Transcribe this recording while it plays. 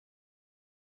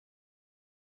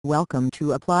Welcome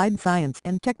to Applied Science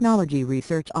and Technology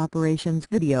Research Operations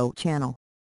video channel.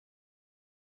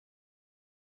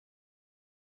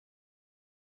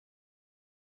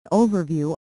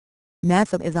 Overview.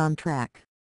 NASA is on track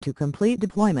to complete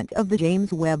deployment of the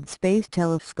James Webb Space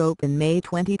Telescope in May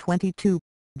 2022.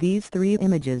 These three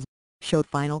images show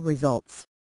final results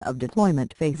of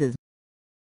deployment phases.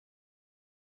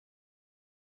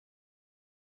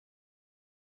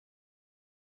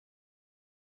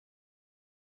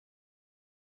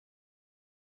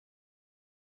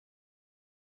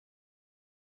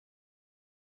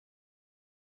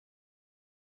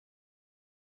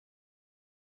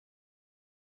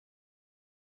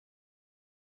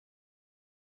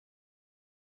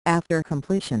 After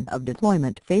completion of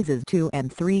deployment phases 2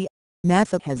 and 3,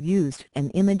 NASA has used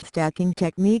an image stacking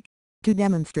technique to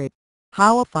demonstrate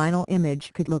how a final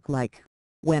image could look like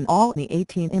when all the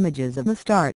 18 images of the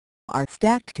start are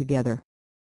stacked together.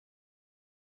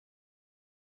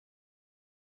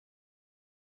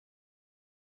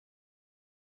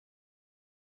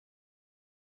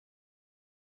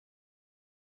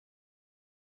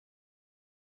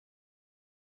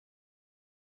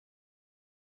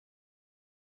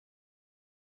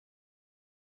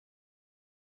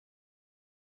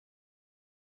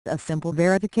 A simple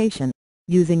verification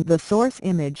using the source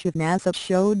image of NASA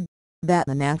showed that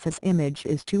the NASA's image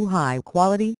is too high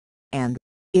quality, and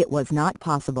it was not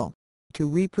possible to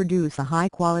reproduce a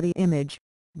high-quality image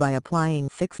by applying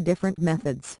 6 different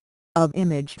methods of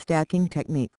image stacking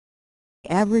technique: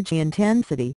 average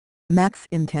intensity, max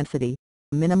intensity,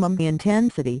 minimum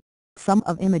intensity, sum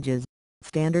of images,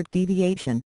 standard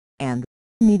deviation, and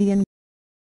median.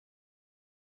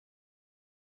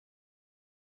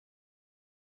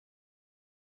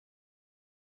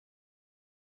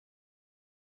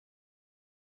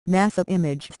 NASA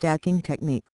image stacking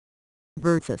technique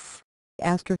versus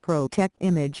ASTRO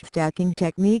image stacking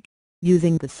technique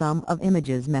using the sum of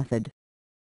images method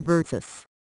versus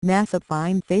NASA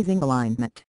fine phasing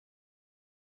alignment.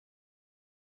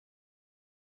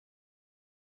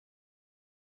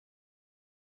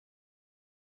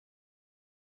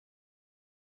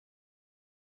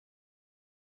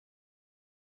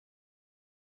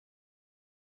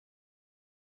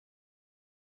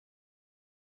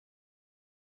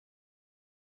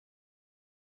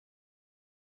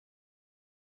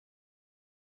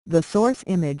 The source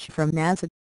image from NASA,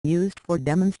 used for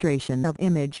demonstration of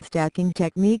image stacking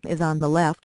technique, is on the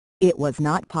left. It was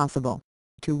not possible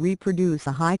to reproduce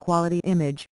a high-quality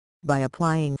image by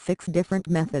applying 6 different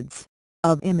methods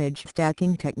of image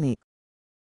stacking technique.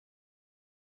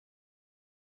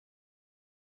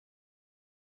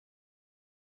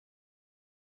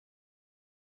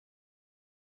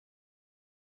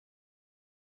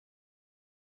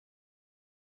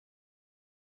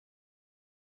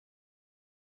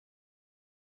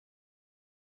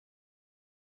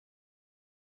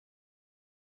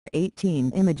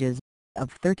 "18 images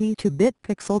of 32-bit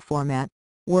pixel format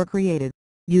were created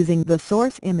using the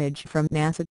source image from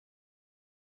NASA.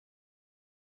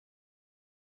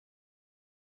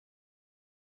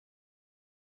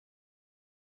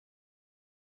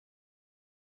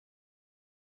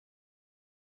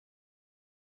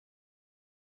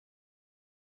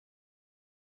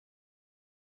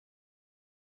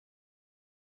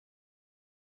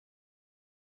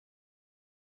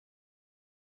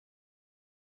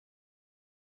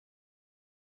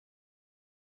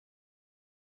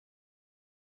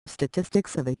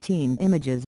 Statistics of 18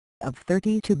 images of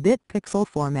 32-bit pixel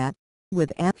format,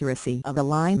 with accuracy of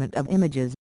alignment of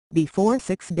images, before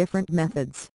 6 different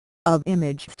methods of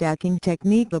image stacking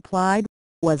technique applied,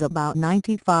 was about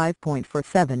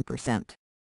 95.47%.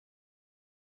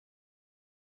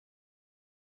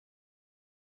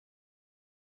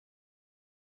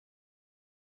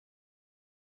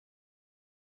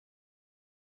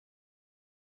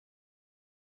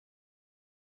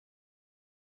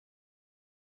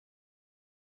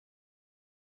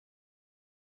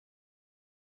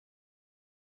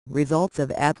 Results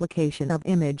of application of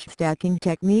image stacking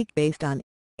technique based on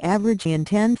average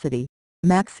intensity,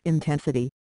 max intensity,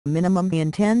 minimum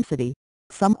intensity,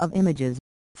 sum of images,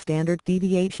 standard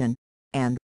deviation,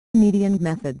 and median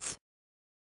methods.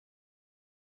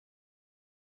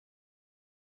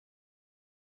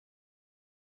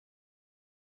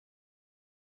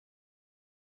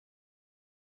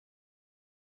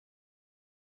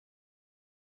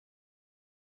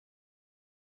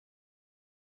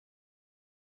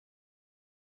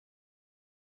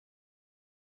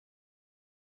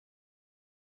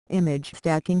 Image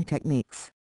stacking techniques.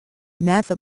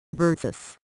 NASA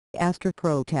versus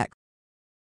ASTRO.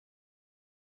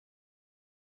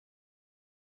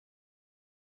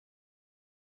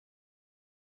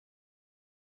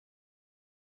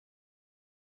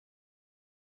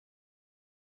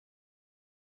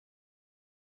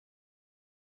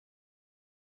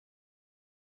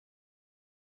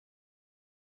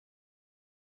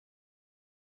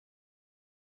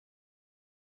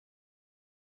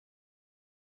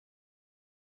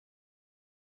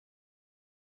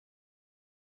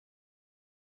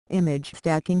 image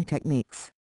stacking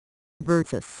techniques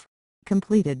versus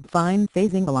completed fine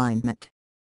phasing alignment.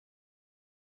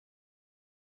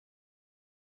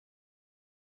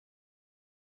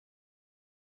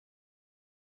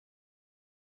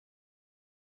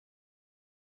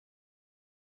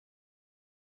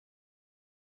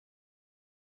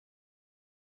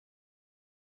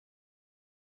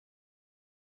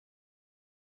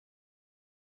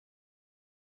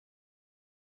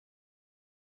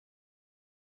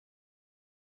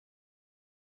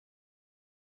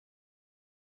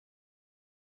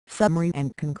 Summary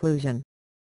and conclusion.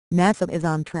 NASA is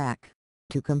on track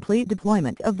to complete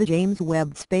deployment of the James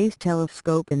Webb Space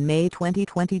Telescope in May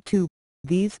 2022.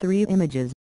 These three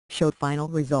images show final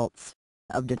results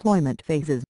of deployment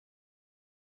phases.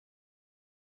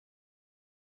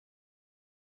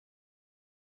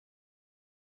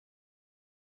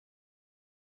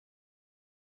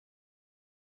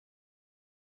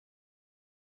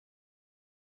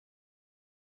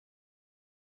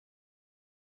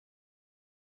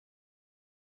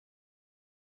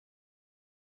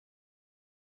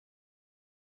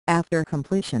 After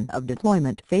completion of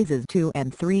deployment phases 2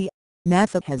 and 3,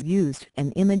 NASA has used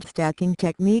an image stacking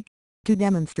technique to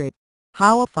demonstrate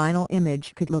how a final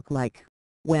image could look like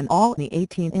when all the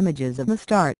 18 images of the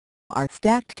start are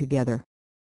stacked together.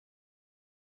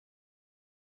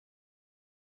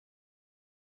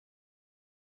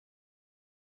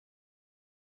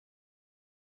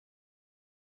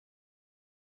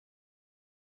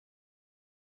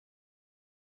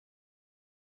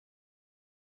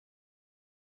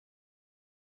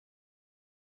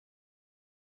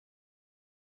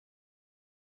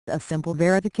 A simple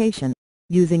verification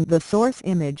using the source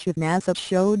image of NASA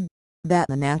showed that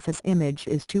the NASA's image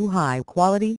is too high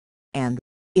quality, and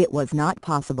it was not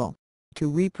possible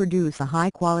to reproduce a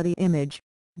high-quality image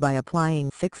by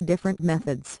applying 6 different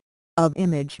methods of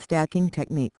image stacking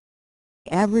technique: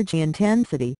 average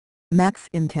intensity, max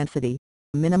intensity,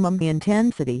 minimum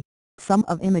intensity, sum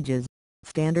of images,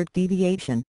 standard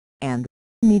deviation, and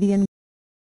median.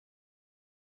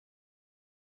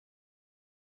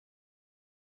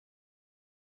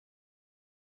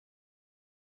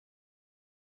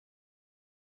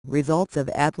 Results of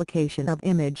application of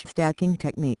image stacking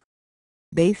technique.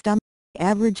 Based on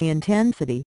average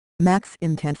intensity, max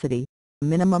intensity,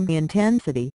 minimum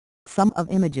intensity, sum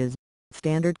of images,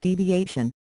 standard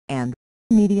deviation, and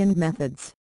median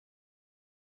methods.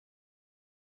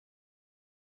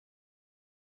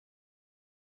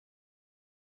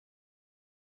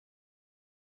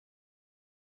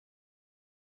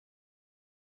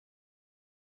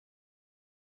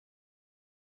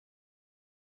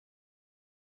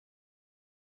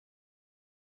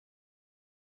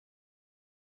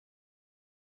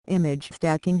 Image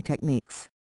stacking techniques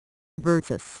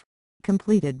versus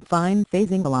completed fine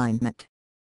phasing alignment.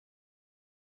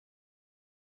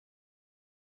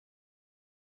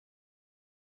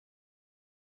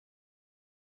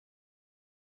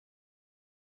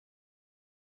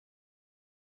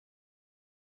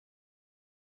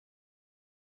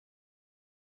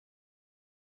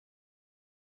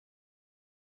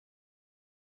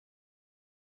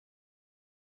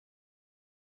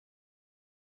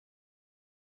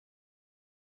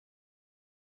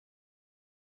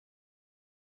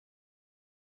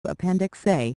 Appendix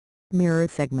A. Mirror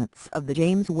segments of the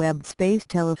James Webb Space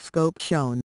Telescope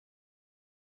shown.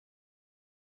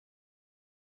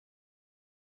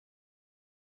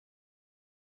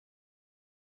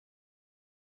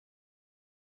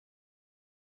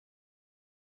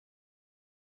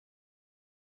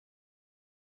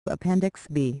 Appendix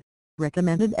B.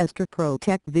 Recommended ASTRO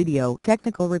Tech Video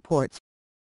Technical Reports.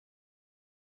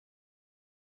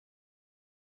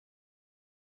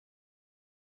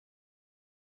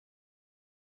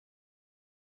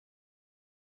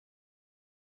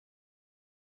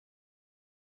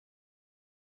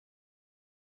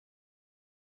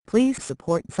 Please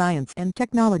support science and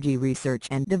technology research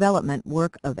and development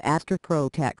work of ASTRO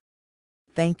Tech.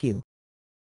 Thank you.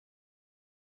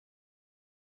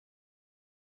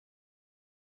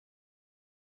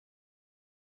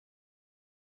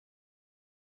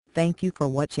 Thank you for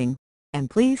watching, and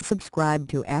please subscribe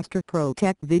to ASTRO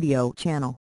Tech video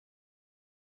channel.